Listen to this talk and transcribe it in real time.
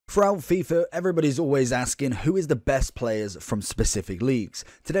Throughout FIFA, everybody's always asking who is the best players from specific leagues.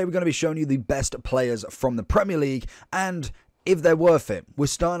 Today we're going to be showing you the best players from the Premier League and if they're worth it. We're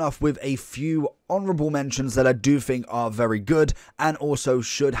starting off with a few honourable mentions that I do think are very good and also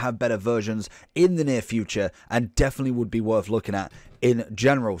should have better versions in the near future and definitely would be worth looking at in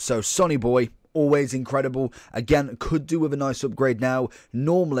general. So Sonny Boy, always incredible. Again, could do with a nice upgrade now.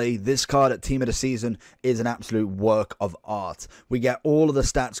 Normally, this card at Team of the Season is an absolute work of art. We get all of the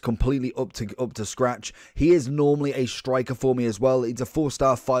stats completely up to scratch. He is normally a striker for me as well. He's a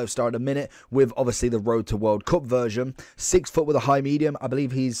 4-star, 5-star at a minute with obviously the Road to World Cup version. 6 foot with a high medium. I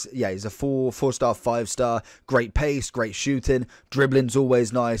believe he's a 4-star, 5-star. Great pace, great shooting. Dribbling's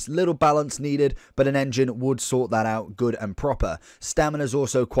always nice. Little balance needed, but an engine would sort that out good and proper. Stamina's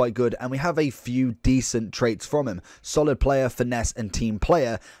also quite good, and we have a few decent traits from him. Solid player, finesse and team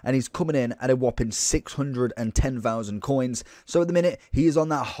player, and he's coming in at a whopping 610,000 coins. So at the minute he is on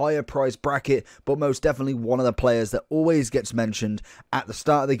that higher price bracket, but most definitely one of the players that always gets mentioned at the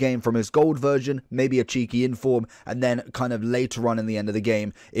start of the game from his gold version, maybe a cheeky inform, and then kind of later on in the end of the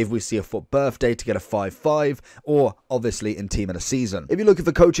game if we see a FUT birthday to get a 5-5, or obviously in Team of the Season. If you're looking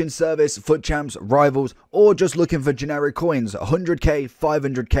for coaching service, FUT champs, rivals, or just looking for generic coins, 100k,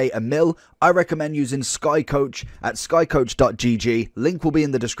 500k, a mil, I recommend using SkyCoach at skycoach.gg. Link will be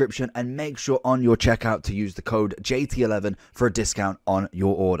in the description, and make sure on your checkout to use the code JT11 for a discount on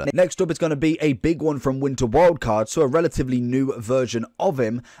your order. Next up is going to be a big one from Winter Wildcard, so a relatively new version of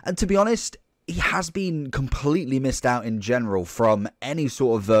him, and to be honest, he has been completely missed out in general from any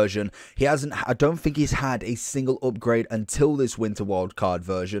sort of version. I don't think he's had a single upgrade until this Winter Wildcard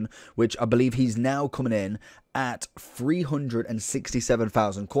version, which I believe he's now coming in at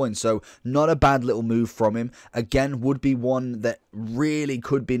 367,000 coins, so not a bad little move from him. Again, would be one that really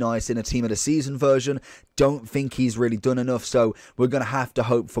could be nice in a Team of the Season version. Don't think he's really done enough, so we're going to have to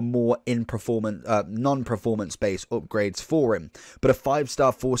hope for more non-performance based upgrades for him. But a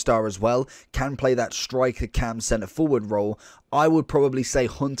 5-star, 4-star as well, can play that striker cam centre forward role. I would probably say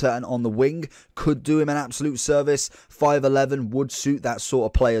Hunter and on the wing could do him an absolute service. 5'11 would suit that sort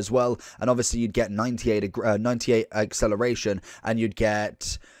of play as well. And obviously you'd get 98 acceleration and you'd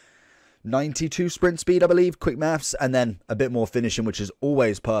get 92 sprint speed, I believe, quick maths, and then a bit more finishing, which is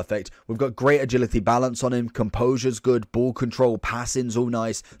always perfect. We've got great agility balance on him, composure's good, ball control, passing's all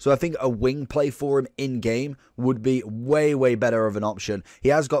nice. So I think a wing play for him in-game would be way better of an option. He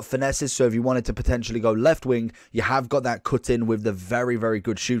has got finesses, so if you wanted to potentially go left wing, you have got that cut in with the very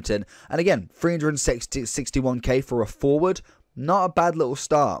good shooting. And again, 361k for a forward. Not a bad little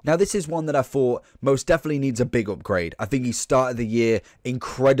start. Now, this is one that I thought most definitely needs a big upgrade. I think he started the year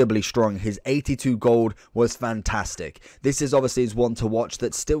incredibly strong. His 82 gold was fantastic. This is obviously his one to watch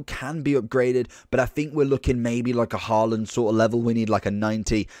that still can be upgraded, but I think we're looking maybe like a Haaland sort of level. We need like a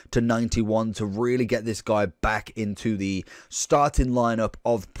 90 to 91 to really get this guy back into the starting lineup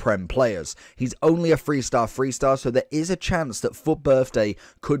of Prem players. He's only a 3-star, so there is a chance that FUT birthday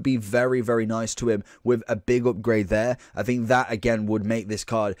could be very nice to him with a big upgrade there. I think that again would make this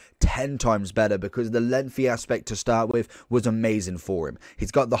card 10 times better because the lengthy aspect to start with was amazing for him. He's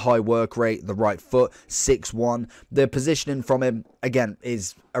got the high work rate, the right foot, 6'1". The positioning from him again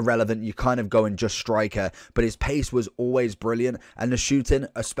is irrelevant. You kind of going just striker, but his pace was always brilliant, and the shooting,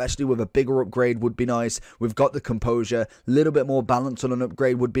 especially with a bigger upgrade, would be nice. We've got the composure, a little bit more balance on an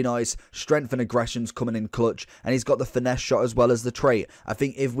upgrade would be nice. Strength and aggression's coming in clutch, and he's got the finesse shot as well as the trait. I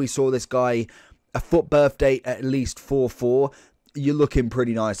think if we saw this guy a FUT birthday at least 4-4, you're looking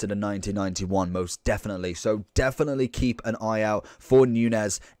pretty nice at a 90-91 most definitely. So definitely keep an eye out for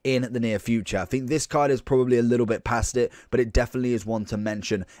Nunez in the near future. I think this card is probably a little bit past it, but it definitely is one to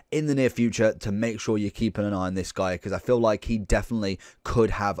mention in the near future to make sure you're keeping an eye on this guy, because I feel like he definitely could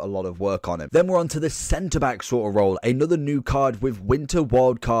have a lot of work on him. Then we're on to the centre-back sort of role. Another new card with Winter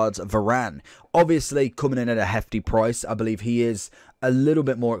Wildcards Varane. Obviously coming in at a hefty price. I believe he is a little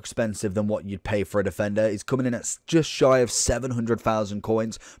bit more expensive than what you'd pay for a defender. He's coming in at just shy of 700,000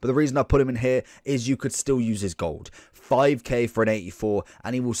 coins, but the reason I put him in here is you could still use his gold. 5k for an 84,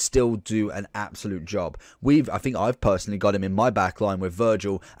 and he will still do an absolute job. I think I've personally got him in my backline with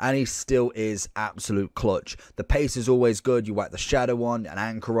Virgil, and he still is absolute clutch. The pace is always good. You whack the shadow on, an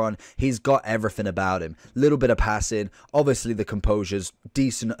anchor on. He's got everything about him. Little bit of passing. Obviously, the composure's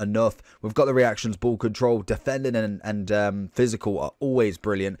decent enough. We've got the reactions, ball control, defending and physical are always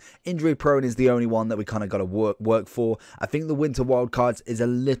brilliant. Injury prone is the only one that we kind of got to work for. I think the Winter Wildcards is a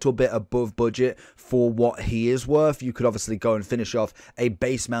little bit above budget for what he is worth. You could obviously go and finish off a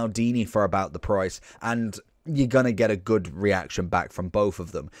base Maldini for about the price, and you're going to get a good reaction back from both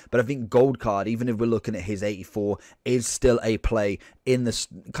of them. But I think gold card, even if we're looking at his 84, is still a play in this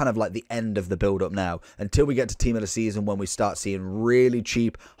kind of like the end of the build-up now. Until we get to team of the season, when we start seeing really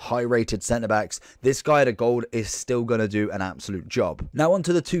cheap, high-rated centre-backs, this guy at a gold is still going to do an absolute job. Now on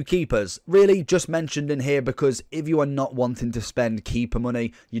to the two keepers. Really just mentioned in here because if you are not wanting to spend keeper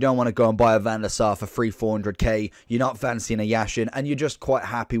money, you don't want to go and buy a Van der Sar for 400k, you're not fancying a Yashin, and you're just quite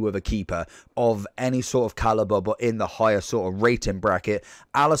happy with a keeper of any sort of caliber, but in the higher sort of rating bracket,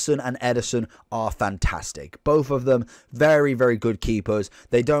 Alisson and Ederson are fantastic. Both of them very, very good keepers.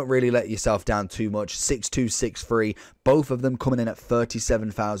 They don't really let yourself down too much. 6'2", 6'3", both of them coming in at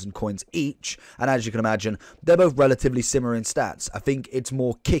 37,000 coins each. And as you can imagine, they're both relatively similar in stats. I think it's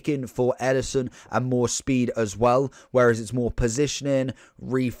more kicking for Ederson and more speed as well, whereas it's more positioning,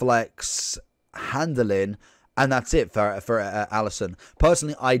 reflex, handling, and that's it for Alisson.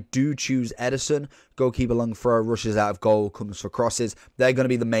 Personally, I do choose Ederson. Goalkeeper long throw, rushes out of goal, comes for crosses. They're going to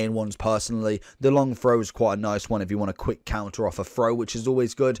be the main ones personally. The long throw is quite a nice one if you want a quick counter off a throw, which is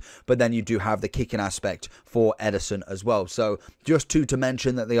always good. But then you do have the kicking aspect for Ederson as well. So just two to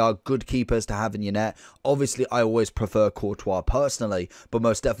mention that they are good keepers to have in your net. Obviously, I always prefer Courtois personally, but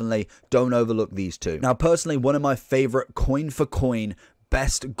most definitely don't overlook these two. Now, personally, one of my favourite coin for coin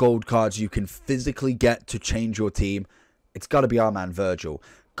best gold cards you can physically get to change your team, it's got to be our man Virgil.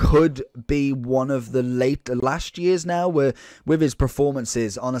 Could be one of the last years now where with his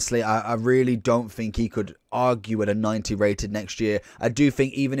performances, honestly, I really don't think he could argue at a 90 rated next year. I do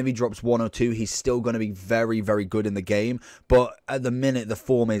think even if he drops 1 or 2, he's still going to be very, very good in the game. But at the minute, the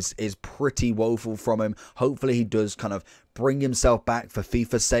form is pretty woeful from him. Hopefully he does kind of bring himself back for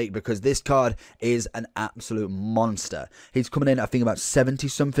FIFA's sake, because this card is an absolute monster. He's coming in, I think, about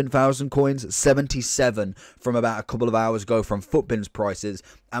 70-something thousand coins, 77 from about a couple of hours ago from Footbin's prices,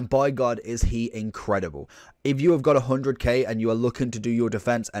 and by God, is he incredible. If you have got 100k and you are looking to do your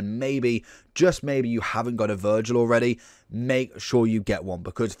defense, and maybe, just maybe, you haven't got a Virgil already, make sure you get one,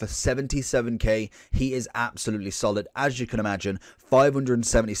 because for 77k, he is absolutely solid. As you can imagine,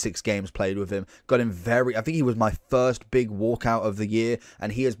 576 games played with him. Got him I think he was my first big walkout of the year,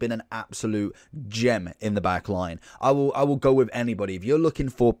 and he has been an absolute gem in the back line. I will go with anybody. If you're looking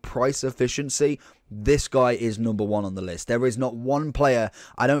for price efficiency, this guy is number one on the list. There is not one player,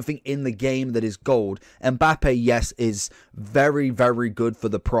 I don't think, in the game that is gold. Mbappe, yes, is very, very good for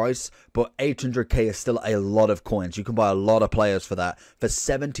the price, but 800k is still a lot of coins. You can buy a lot of players for that. For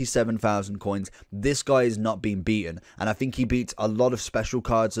 77,000 coins, this guy is not being beaten, and I think he beats a lot of special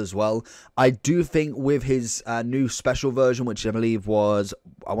cards as well. I do think with his new special version, which I believe was,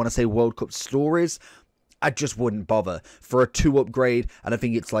 I want to say, World Cup Stories, I just wouldn't bother. For a 2 upgrade, and I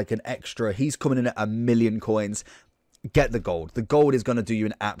think it's like an extra, he's coming in at 1 million coins. Get the gold. The gold is going to do you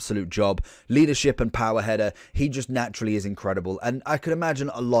an absolute job. Leadership and power header, he just naturally is incredible. And I could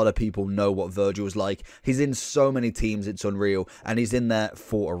imagine a lot of people know what Virgil is like. He's in so many teams, it's unreal. And he's in there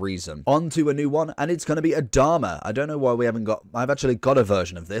for a reason. On to a new one, and it's going to be Adama. I don't know why we haven't got, I've actually got a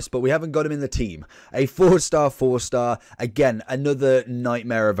version of this, but we haven't got him in the team. A 4-star, 4-star. Again, another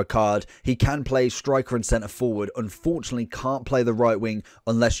nightmare of a card. He can play striker and centre forward. Unfortunately, can't play the right wing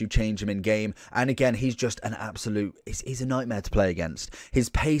unless you change him in game. And again, he's just an absolute... He's a nightmare to play against. His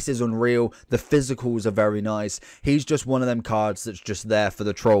pace is unreal. The physicals are very nice. He's just one of them cards that's just there for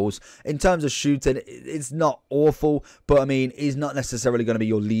the trolls. In terms of shooting, it's not awful, but I mean, he's not necessarily going to be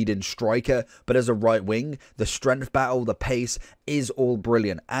your leading striker, but as a right wing, the strength battle, the pace is all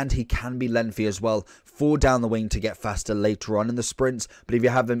brilliant, and he can be lengthy as well. 4 down the wing to get faster later on in the sprints, but if you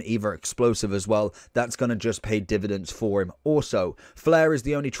have him either explosive as well, that's going to just pay dividends for him. Also, flair is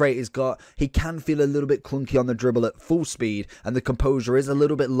the only trait he's got. He can feel a little bit clunky on the dribble at full speed, and the composure is a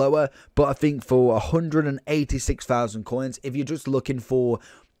little bit lower, but I think for 186,000 coins, if you're just looking for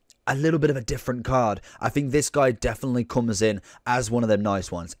a little bit of a different card, I think this guy definitely comes in as one of them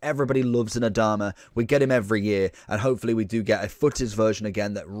nice ones. Everybody loves an Adama. We get him every year, and hopefully we do get a footage version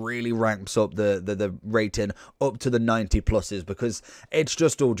again that really ramps up the rating up to the 90 pluses, because it's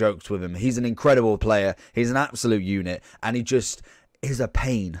just all jokes with him. He's an incredible player. He's an absolute unit, and he just is a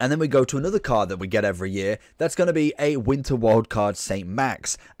pain. And then we go to another card that we get every year. That's going to be a Winter Wildcard St.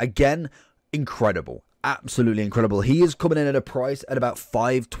 Max. Again, incredible. Absolutely incredible. He is coming in at a price at about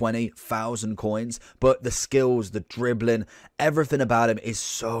 520,000 coins, but the skills, the dribbling, everything about him is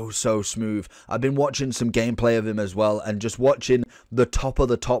so smooth. I've been watching some gameplay of him as well, and just watching the top of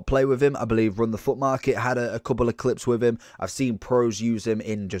the top play with him. I believe Run the Foot Market had a couple of clips with him. I've seen pros use him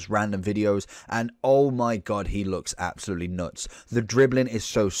in just random videos, and oh my god, he looks absolutely nuts. The dribbling is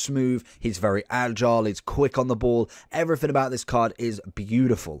so smooth. He's very agile. He's quick on the ball. Everything about this card is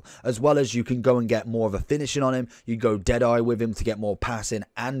beautiful, as well as you can go and get more of a finishing on him. You go Deadeye with him to get more passing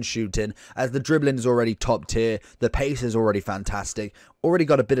and shooting, as the dribbling is already top tier. The pace is already fantastic. Already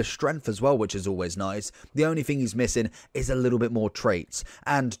got a bit of strength as well, which is always nice. The only thing he's missing is a little bit more traits.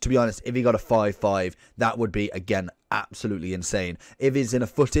 And to be honest, if he got a 5.5, that would be, again, absolutely insane. If he's in a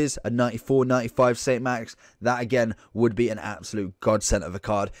footies, a 94, 95 St. Max, that again would be an absolute godsend of a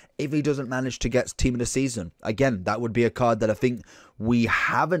card. If he doesn't manage to get team of the season, again, that would be a card that I think we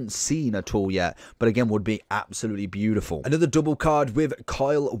haven't seen at all yet, but again would be absolutely beautiful. Another double card with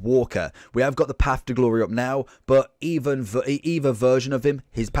Kyle Walker. We have got the Path to Glory up now, but either version of him,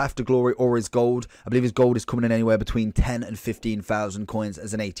 his Path to Glory or his gold, I believe his gold is coming in anywhere between 10 and 15,000 coins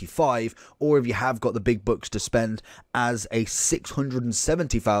as an 85, or if you have got the big bucks to spend as a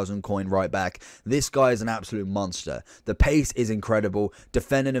 670,000 coin right back, this guy is an absolute monster. The pace is incredible.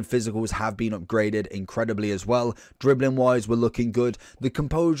 Defending and physicals have been upgraded incredibly as well. Dribbling wise, we're looking good. The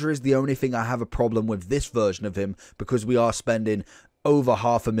composure is the only thing I have a problem with this version of him, because we are spending over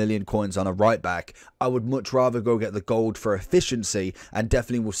 500,000 coins on a right back. I would much rather go get the gold for efficiency, and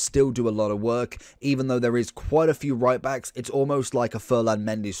definitely will still do a lot of work. Even though there is quite a few right backs, it's almost like a Furlan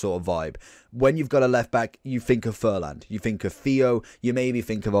Mendy sort of vibe. When you've got a left back, you think of Furlan, you think of Theo, you maybe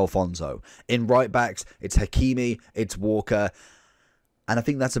think of Alfonso. In right backs, it's Hakimi, it's Walker, and I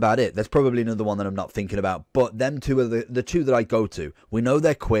think that's about it. There's probably another one that I'm not thinking about, but them two are the two that I go to. We know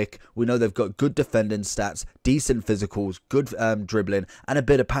they're quick. We know they've got good defending stats, decent physicals, good dribbling, and a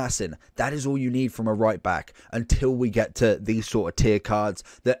bit of passing. That is all you need from a right back until we get to these sort of tier cards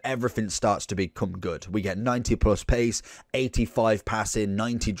that everything starts to become good. We get 90 plus pace, 85 passing,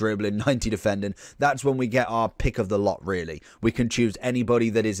 90 dribbling, 90 defending. That's when we get our pick of the lot, really. We can choose anybody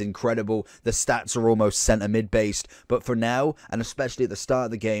that is incredible. The stats are almost centre mid based, but for now, and especially at the start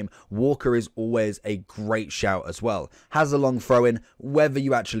of the game, Walker is always a great shout as well. Has a long throw in. Whether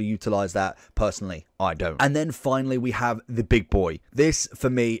you actually utilize that, personally, I don't. And then finally we have the big boy. This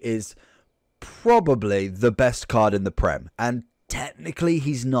for me is probably the best card in the Prem, and technically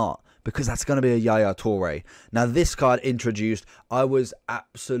he's not, because that's going to be a Yaya Toure. Now, this card introduced, I was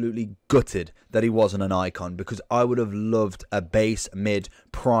absolutely gutted that he wasn't an icon, because I would have loved a base, mid,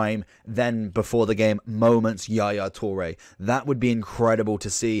 prime, then before the game, moments Yaya Toure. That would be incredible to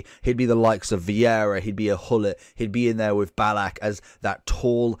see. He'd be the likes of Vieira, he'd be a Hullet, he'd be in there with Ballack as that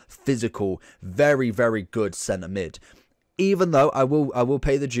tall, physical, very, very good centre mid. Even though I will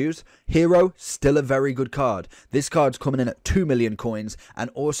pay the dues, Hero, still a very good card. This card's coming in at 2 million coins,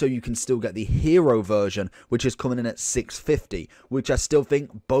 and also you can still get the Hero version, which is coming in at 650, which I still think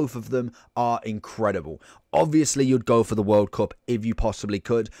both of them are incredible. Obviously, you'd go for the World Cup if you possibly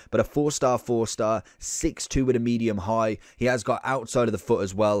could, but a 4-star, 6'2" with a medium high. He has got outside of the foot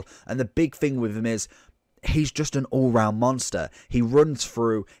as well, and the big thing with him is, he's just an all-round monster. He runs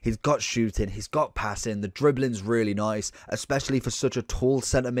through, he's got shooting, he's got passing, the dribbling's really nice, especially for such a tall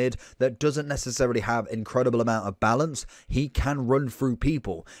centre mid that doesn't necessarily have incredible amount of balance. He can run through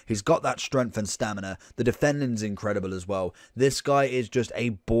people. He's got that strength and stamina. The defending's incredible as well. This guy is just a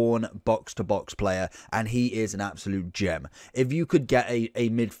born box-to-box player, and he is an absolute gem. If you could get a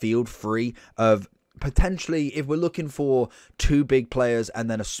midfield free of, potentially, if we're looking for two big players and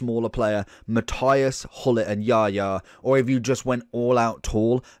then a smaller player, Matthias, Hullet and Yaya, or if you just went all out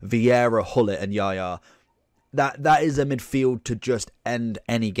tall, Vieira, Hullet and Yaya, that is a midfield to just end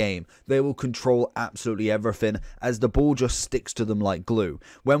any game. They will control absolutely everything, as the ball just sticks to them like glue.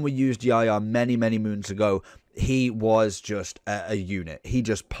 When we used Yaya many moons ago, he was just a unit. He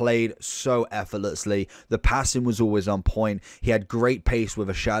just played so effortlessly. The passing was always on point. He had great pace with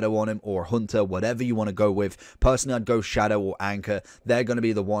a Shadow on him, or Hunter, whatever you want to go with. Personally, I'd go Shadow or Anchor. They're going to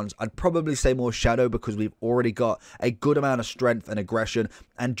be the ones. I'd probably say more Shadow, because we've already got a good amount of strength and aggression.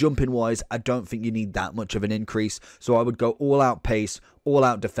 And jumping wise, I don't think you need that much of an increase. So I would go all out pace, all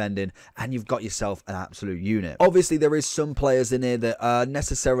out defending, and you've got yourself an absolute unit. Obviously, there is some players in here that are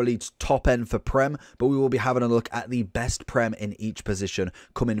necessarily top end for Prem, but we will be having a look at the best Prem in each position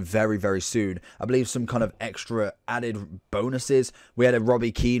coming very soon. I believe some kind of extra added bonuses. We had a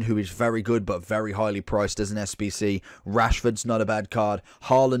Robbie Keane, who is very good but very highly priced as an SBC. Rashford's not a bad card.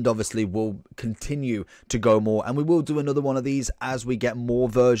 Haaland obviously will continue to go more, and we will do another one of these as we get more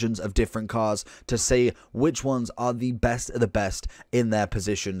versions of different cards to see which ones are the best of the best in their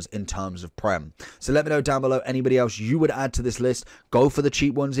positions in terms of Prem. So let me know down below anybody else you would add to this list. Go for the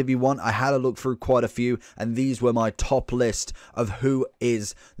cheap ones if you want. I had a look through quite a few, and these were my top list of who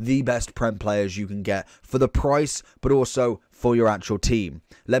is the best Prem players you can get for the price, but also for your actual team.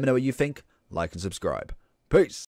 Let me know what you think. Like and subscribe. Peace.